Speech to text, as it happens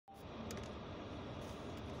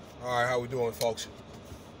All right, how we doing, folks?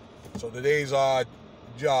 So today's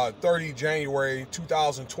 30 January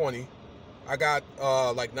 2020. I got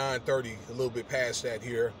like 9:30, a little bit past that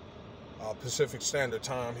here, Pacific Standard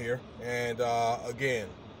Time here. And again,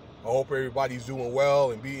 I hope everybody's doing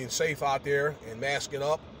well and being safe out there and masking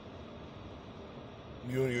up,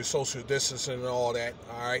 doing your social distancing and all that.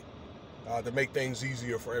 All right, to make things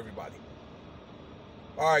easier for everybody.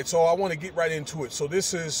 All right, so I want to get right into it. So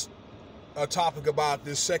this is a topic about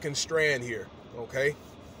this second strand here, okay?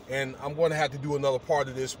 And I'm going to have to do another part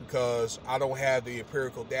of this because I don't have the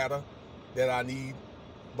empirical data that I need.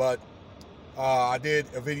 But I did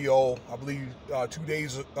a video, I believe 2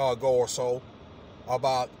 days ago or so,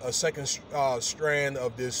 about a second strand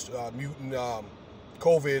of this mutant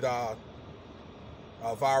COVID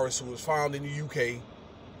virus that was found in the UK.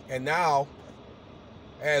 And now,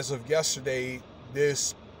 as of yesterday,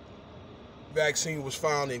 this vaccine was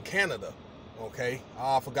found in Canada. Okay,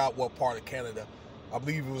 I forgot what part of Canada. I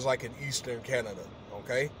believe it was like in eastern Canada.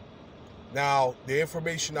 Okay, now the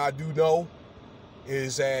information I do know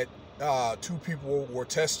is that 2 people were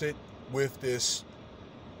tested with this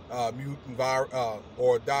mutant virus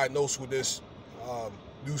or diagnosed with this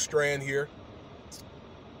new strand here,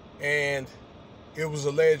 and it was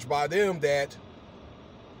alleged by them that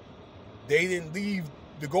they didn't leave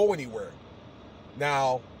to go anywhere.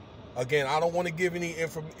 Now, again, I don't want to give any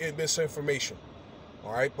misinformation,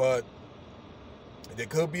 all right? But there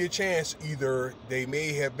could be a chance either they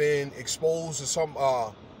may have been exposed to some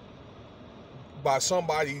by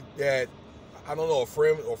somebody that, I don't know, a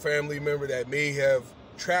friend or family member that may have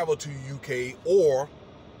traveled to the UK, or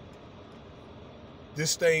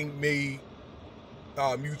this thing may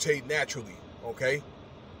mutate naturally, okay,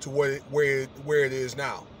 to where it is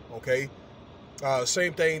now, okay?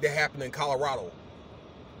 Same thing that happened in Colorado.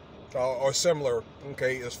 Or similar,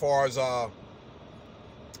 okay, as far as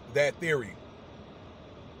that theory.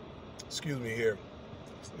 Excuse me here.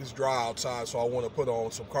 It's dry outside, so I want to put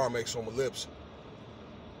on some Carmex on my lips.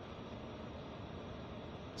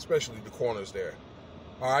 Especially the corners there.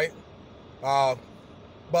 All right?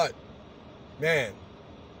 But, man,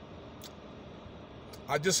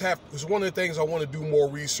 I just have, it's one of the things I want to do more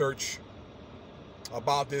research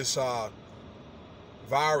about this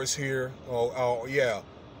virus here. Yeah.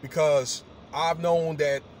 Because I've known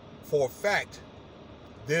that for a fact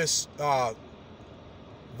this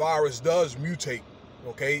virus does mutate,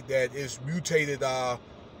 okay? That is mutated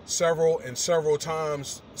several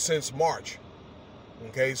times since March,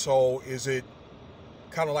 okay? So is it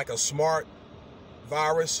kind of like a smart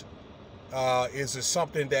virus? Is it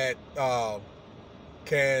something that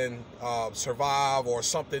can survive, or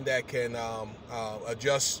something that can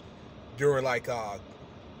adjust during like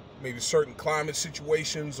maybe certain climate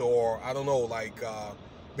situations, or I don't know, like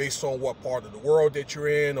based on what part of the world that you're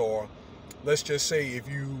in? Or let's just say if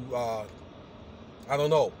you, I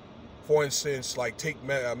don't know, for instance, like take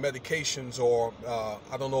medications, or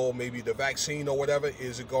I don't know, maybe the vaccine or whatever,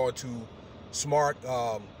 is it going to smart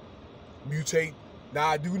mutate? Now,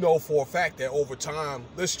 I do know for a fact that over time,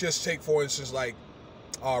 let's just take, for instance, like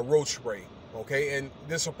roach spray, okay? And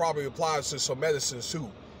this will probably apply to some medicines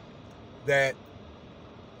too, that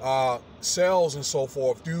cells and so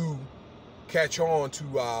forth do catch on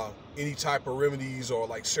to any type of remedies or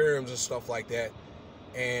like serums and stuff like that,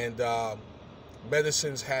 and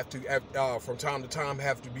medicines have to from time to time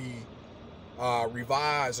have to be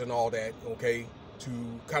revised and all that, okay, to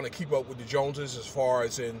kind of keep up with the Joneses as far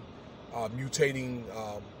as in mutating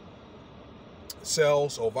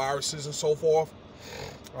cells or viruses and so forth.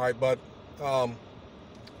 All right, but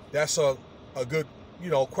that's a good,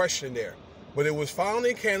 question there. But it was found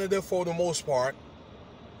in Canada for the most part,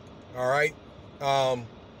 all right.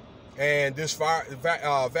 And this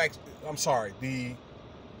the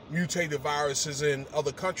mutated viruses in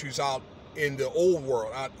other countries out in the old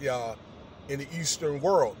world, out in the Eastern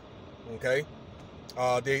world, okay.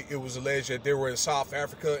 It was alleged that they were in South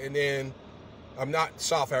Africa, and then not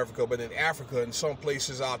South Africa, but in Africa and some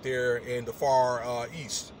places out there in the far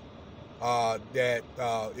east, that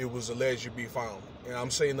it was alleged to be found. And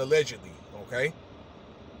I'm saying allegedly, okay?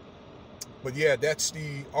 But yeah, that's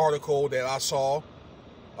the article that I saw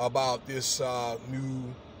about this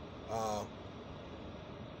new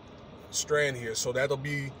strand here. So that'll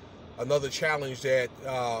be another challenge that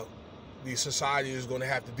the society is going to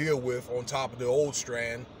have to deal with on top of the old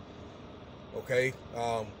strand, okay?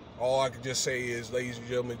 All I can just say is, ladies and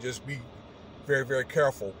gentlemen, just be very, very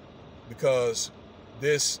careful, because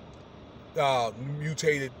this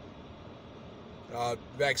mutated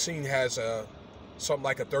vaccine has something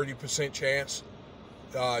like a 30% chance.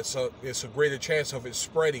 It's a greater chance of it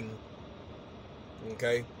spreading,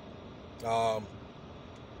 okay, and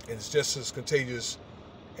it's just as contagious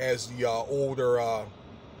as the older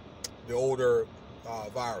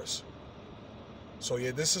virus. So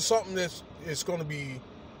yeah, this is something that's it's going to be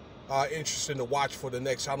interesting to watch for the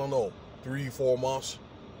next, I don't know, 3-4 months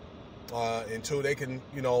until they can,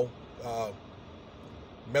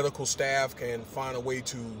 medical staff can find a way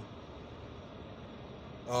to,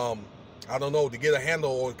 I don't know, to get a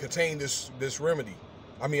handle or contain this remedy.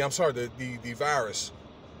 I mean, I'm sorry, the virus.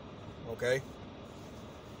 Okay.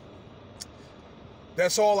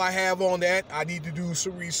 That's all I have on that. I need to do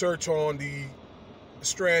some research on the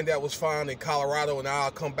strand that was found in Colorado, and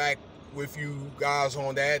I'll come back with you guys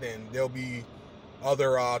on that, and there'll be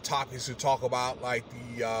other topics to talk about, like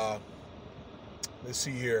the let's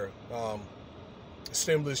see here,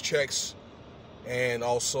 stimulus checks, and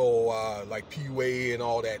also like PUA and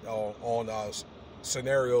all that on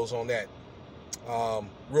scenarios on that.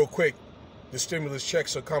 Real quick, the stimulus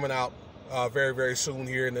checks are coming out very, very soon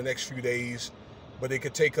here in the next few days, but it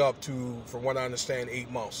could take up to, from what I understand,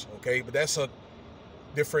 8 months. Okay, but that's a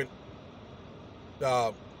different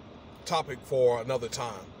topic for another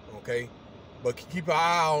time. Okay, but keep an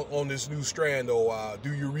eye out on this new strand, though.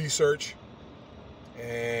 Do your research,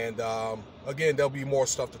 and again, there'll be more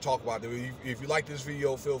stuff to talk about. If you like this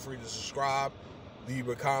video, feel free to subscribe, leave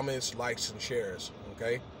your comments, likes, and shares.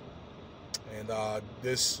 Okay, and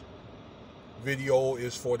this video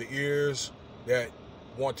is for the ears that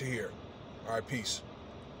want to hear. All right, peace.